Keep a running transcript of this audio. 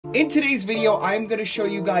In today's video, I'm going to show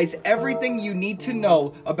you guys everything you need to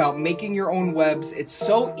know about making your own webs. It's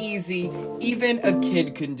so easy, even a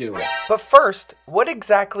kid can do it. But first, what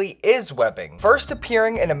exactly is webbing? First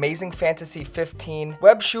appearing in Amazing Fantasy 15,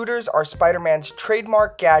 web shooters are Spider-Man's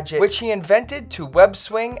trademark gadget, which he invented to web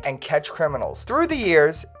swing and catch criminals. Through the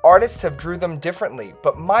years, artists have drew them differently,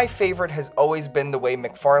 but my favorite has always been the way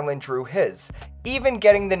Mcfarlane drew his, even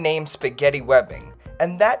getting the name spaghetti webbing.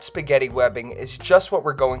 And that spaghetti webbing is just what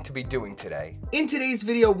we're going to be doing today. In today's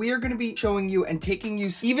video, we are going to be showing you and taking you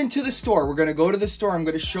even to the store. We're going to go to the store. I'm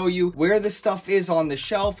going to show you where the stuff is on the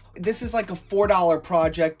shelf. This is like a $4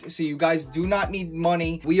 project, so you guys do not need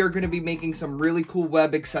money. We are going to be making some really cool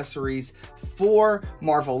web accessories for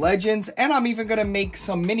Marvel Legends, and I'm even going to make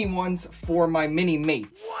some mini ones for my mini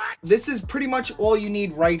mates. This is pretty much all you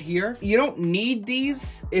need right here. You don't need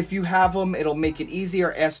these. If you have them, it'll make it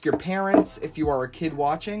easier. Ask your parents if you are a kid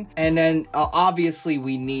watching. And then obviously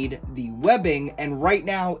we need the webbing, and right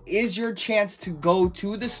now is your chance to go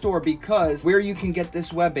to the store, because where you can get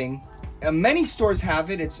this webbing, many stores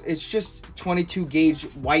have it. It's just 22 gauge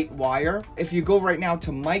white wire. If you go right now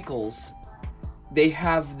to Michael's, they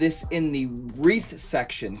have this in the wreath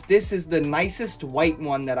sections. This is the nicest white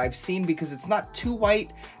one that I've seen, because it's not too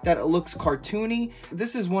white that it looks cartoony.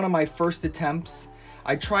 This is one of my first attempts.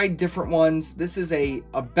 I tried different ones. This is a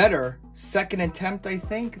better second attempt, I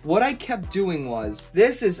think. What I kept doing was,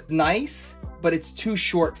 this is nice, but it's too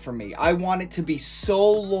short for me. I want it to be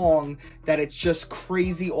so long that it's just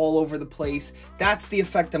crazy all over the place. That's the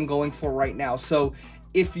effect I'm going for right now. So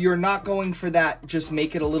if you're not going for that, just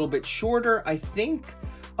make it a little bit shorter. I think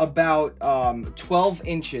about 12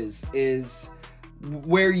 inches is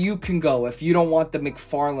where you can go if you don't want the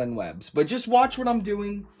Mcfarlane webs. But just watch what I'm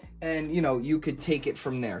doing, and you know, you could take it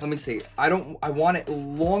from there. Let me see. I want it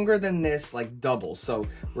longer than this, like double. So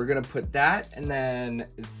we're gonna put that and then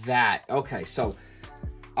that. Okay, so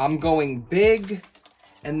I'm going big,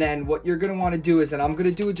 and then what you're gonna want to do is, and I'm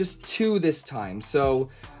gonna do just 2 this time. So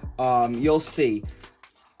you'll see.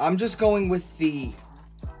 I'm just going with the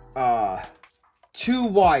 2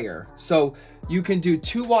 wire. So you can do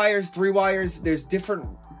 2 wires, 3 wires. There's different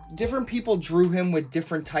people drew him with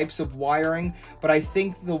different types of wiring, but I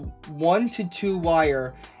think the 1 to 2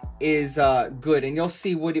 wire is good, and you'll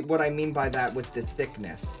see what I mean by that with the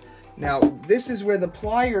thickness. Now this is where the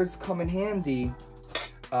pliers come in handy,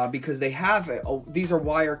 because they have it. Oh, these are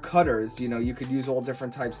wire cutters. You know, you could use all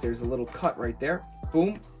different types. There's a little cut right there.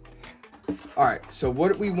 Boom. All right, so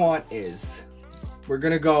what we want is, I'm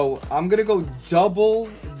gonna go double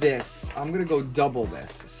this.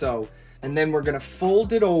 So, and then we're gonna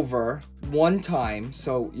fold it over 1 time.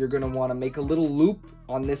 So you're gonna want to make a little loop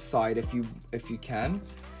on this side if you can,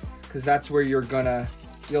 because that's where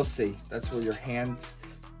you'll see, that's where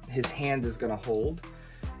his hand is gonna hold.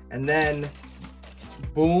 And then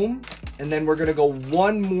boom, and then we're gonna go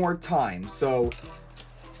 1 more time. So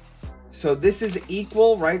this is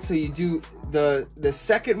equal, right? So you do the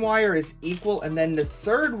second wire is equal, and then the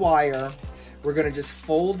 3rd wire, we're gonna just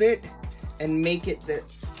fold it and make it the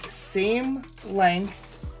same length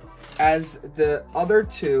as the other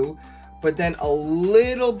 2, but then a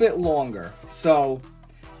little bit longer. So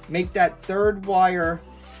make that 3rd wire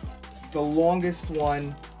the longest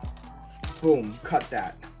one. Boom, cut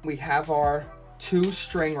that. We have our 2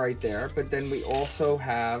 string right there, but then we also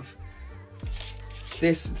have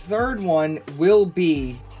this 3rd one will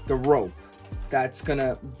be the rope that's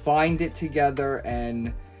gonna bind it together,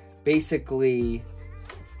 and basically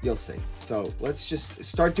you'll see. So let's just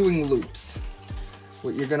start doing loops.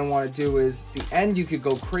 What you're gonna want to do is, the end you could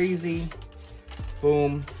go crazy.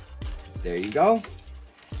 Boom, there you go.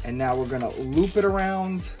 And now we're gonna loop it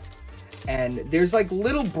around, and there's like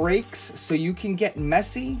little breaks, so you can get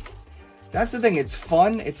messy. That's the thing, it's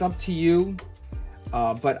fun, it's up to you.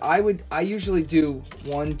 But I usually do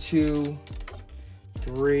 1, 2,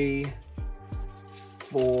 3,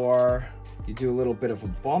 4. You do a little bit of a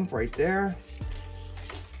bump right there.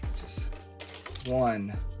 Just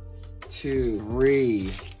 1, 2,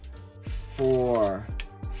 3, 4,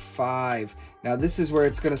 5. Now this is where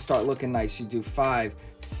it's gonna start looking nice. You do 5,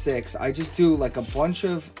 6. I just do like a bunch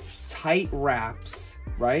of tight wraps,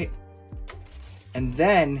 right? And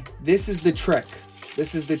then this is the trick.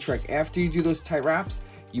 This is the trick. After you do those tight wraps,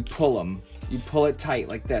 you pull them. You pull it tight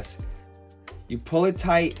like this. You pull it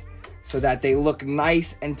tight so that they look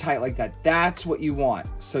nice and tight like that. That's what you want.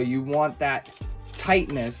 So you want that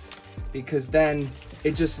tightness, because then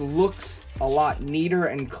it just looks a lot neater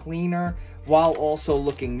and cleaner while also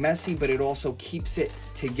looking messy, but it also keeps it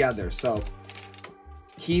together. So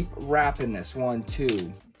keep wrapping this. 1,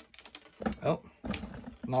 2. Oh,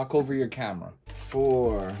 knock over your camera.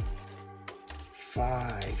 4,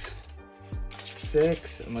 5,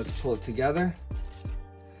 6, and let's pull it together.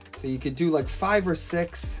 So you could do like 5 or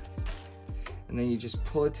 6, and then you just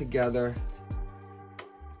pull it together.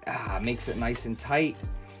 Makes it nice and tight.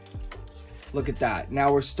 Look at that.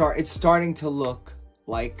 Now it's starting to look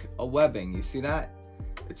like a webbing. You see that?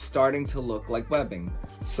 It's starting to look like webbing.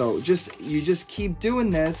 So you just keep doing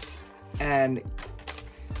this and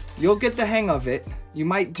you'll get the hang of it. You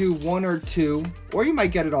might do 1 or 2, or you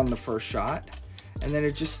might get it on the first shot, and then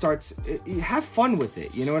it just starts. Have fun with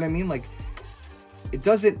it. You know what I mean? Like,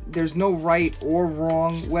 there's no right or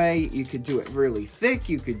wrong way. You could do it really thick.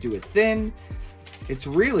 You could do it thin. It's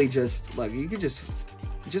really just like, you could just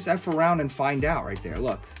F around and find out right there.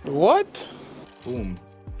 Look. What? Boom.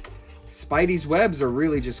 Spidey's webs are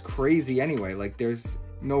really just crazy anyway. Like, there's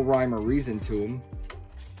no rhyme or reason to them.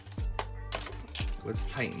 Let's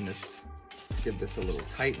tighten this. Let's give this a little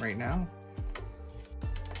tight right now.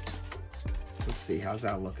 Let's see, how's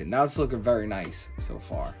that looking? Now it's looking very nice so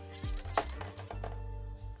far.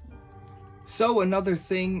 So another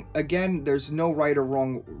thing, again, there's no right or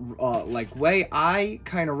wrong like way. I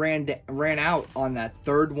kind of ran out on that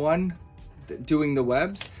third one doing the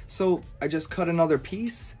webs, so I just cut another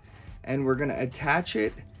piece and we're gonna attach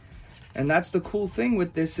it. And that's the cool thing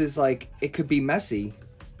with this, is like, it could be messy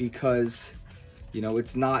because, you know,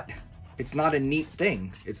 it's not a neat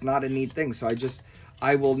thing. It's not a neat thing. So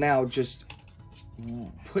I will now just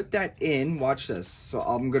put that in. Watch this. So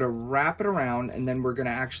I'm gonna wrap it around, and then we're gonna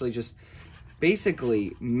actually just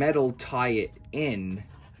basically metal tie it in,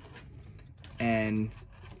 and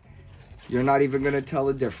you're not even gonna tell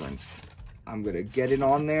the difference. I'm gonna get it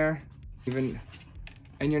on there, and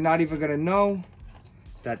you're not even gonna know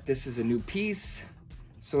that this is a new piece.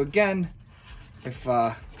 So again, if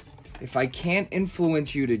I can't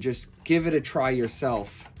influence you to just give it a try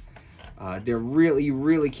yourself, you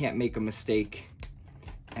really can't make a mistake.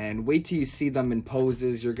 And wait till you see them in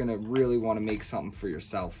poses. You're gonna really want to make something for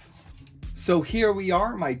yourself. So here we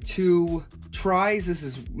are, my 2 tries. This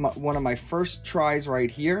is one of my first tries right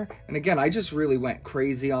here. And again, I just really went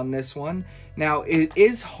crazy on this one. Now, it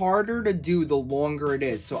is harder to do the longer it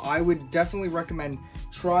is. So I would definitely recommend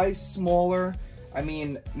try smaller. I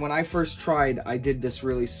mean, when I first tried, I did this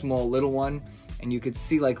really small little one, and you could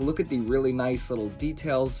see, like, look at the really nice little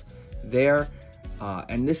details there.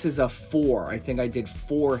 And this is a 4. I think I did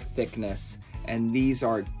 4 thickness, and these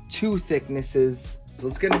are 2 thicknesses.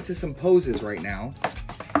 Let's get into some poses right now.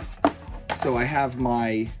 So I have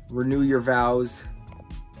my Renew Your Vows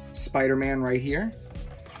Spider-Man right here.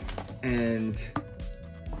 And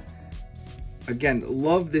again,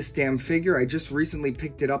 love this damn figure. I just recently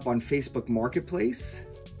picked it up on Facebook Marketplace,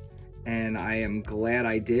 and I am glad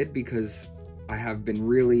I did, because I have been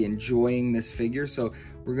really enjoying this figure. So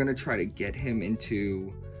we're gonna try to get him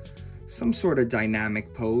into some sort of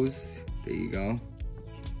dynamic pose. There you go.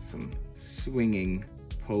 Some swinging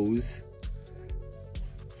pose.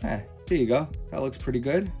 There you go. That looks pretty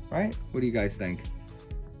good, right? What do you guys think?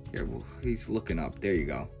 Here, well, he's looking up. There you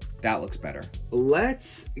go. That looks better.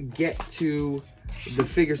 Let's get to the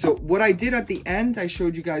figure. So what I did at the end, I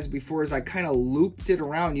showed you guys before, is I kind of looped it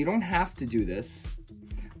around. You don't have to do this,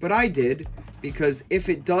 but I did, because if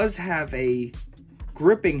it does have a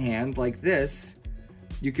gripping hand like this,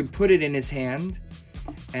 you can put it in his hand,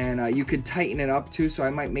 and you could tighten it up too. So I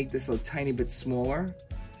might make this a tiny bit smaller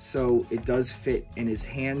so it does fit in his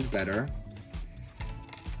hand better.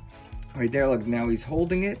 Right there, look, now he's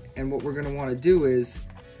holding it, and what we're gonna wanna do is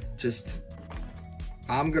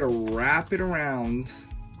I'm gonna wrap it around.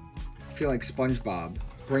 I feel like SpongeBob.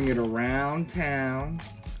 Bring it around town.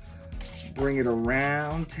 Bring it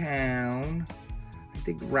around town. I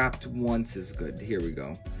think wrapped once is good. Here we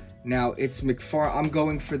go. Now it's I'm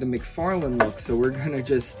going for the Mcfarlane look, so we're gonna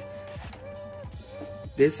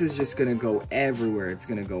this is just gonna go everywhere. It's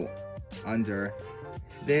gonna go under,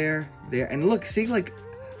 there, and look, see, like,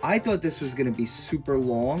 I thought this was gonna be super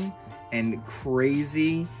long and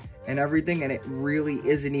crazy and everything, and it really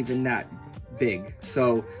isn't even that big.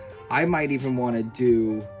 So I might even want to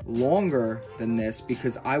do longer than this,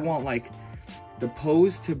 because I want, like, the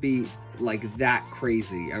pose to be like that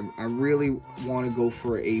crazy. I really want to go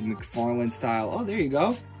for a Mcfarlane style. Oh, there you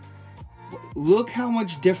go. Look how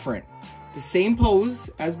much different. The same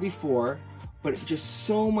pose as before, but just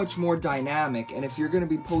so much more dynamic. And if you're going to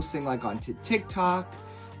be posting, like, onto TikTok,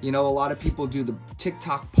 you know, a lot of people do the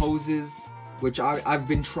TikTok poses, which I've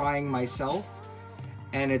been trying myself.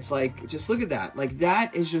 And it's like, just look at that. Like,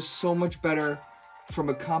 that is just so much better from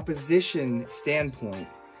a composition standpoint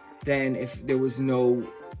than if there was no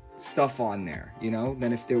stuff on there, you know,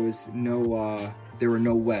 than if there was no there were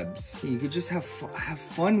no webs. You could just have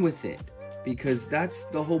fun with it, because that's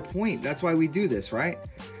the whole point. That's why we do this, right?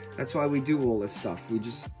 That's why we do all this stuff. We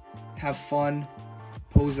just have fun,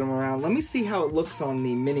 pose them around. Let me see how it looks on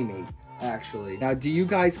the Mini-Mate, actually. Now, do you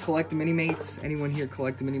guys collect Mini-Mates? Anyone here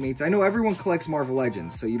collect Mini-Mates? I know everyone collects Marvel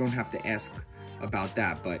Legends, so you don't have to ask about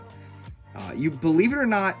that, but you believe it or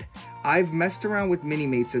not, I've messed around with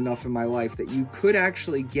Mini-Mates enough in my life that you could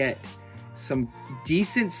actually get some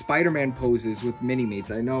decent Spider-Man poses with Mini-Mates.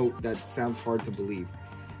 I know that sounds hard to believe,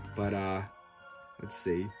 but let's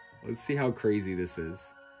see. Let's see how crazy this is.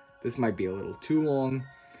 This might be a little too long.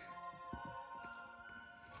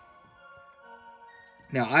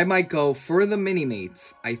 Now, I might go for the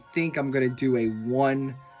Mini-Mates. I think I'm gonna do a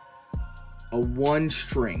one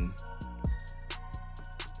string.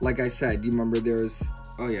 Like I said, you remember there's,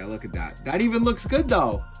 oh yeah, look at that. That even looks good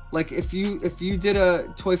though. Like if you did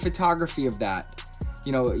a toy photography of that,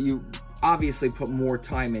 you know, you obviously put more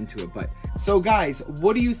time into it. But so guys,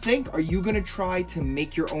 what do you think? Are you gonna try to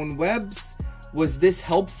make your own webs? Was this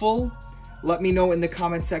helpful? Let me know in the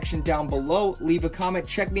comment section down below. Leave a comment.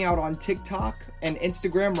 Check me out on TikTok and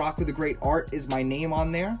Instagram. Rock with a Great Art is my name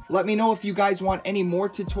on there. Let me know if you guys want any more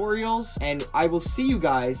tutorials, and I will see you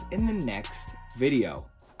guys in the next video.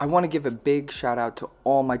 I want to give a big shout out to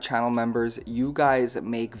all my channel members. You guys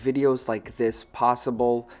make videos like this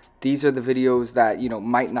possible. These are the videos that, you know,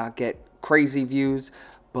 might not get crazy views,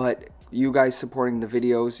 but you guys supporting the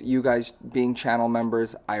videos, you guys being channel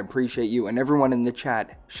members, I appreciate you, and everyone in the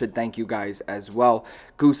chat should thank you guys as well.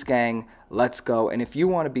 Goose Gang, let's go. And if you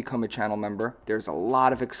want to become a channel member, there's a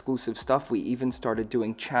lot of exclusive stuff. We even started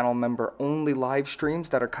doing channel member only live streams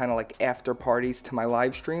that are kind of like after parties to my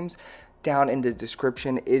live streams. Down in the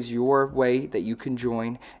description is your way that you can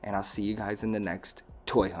join, and I'll see you guys in the next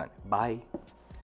toy hunt. Bye.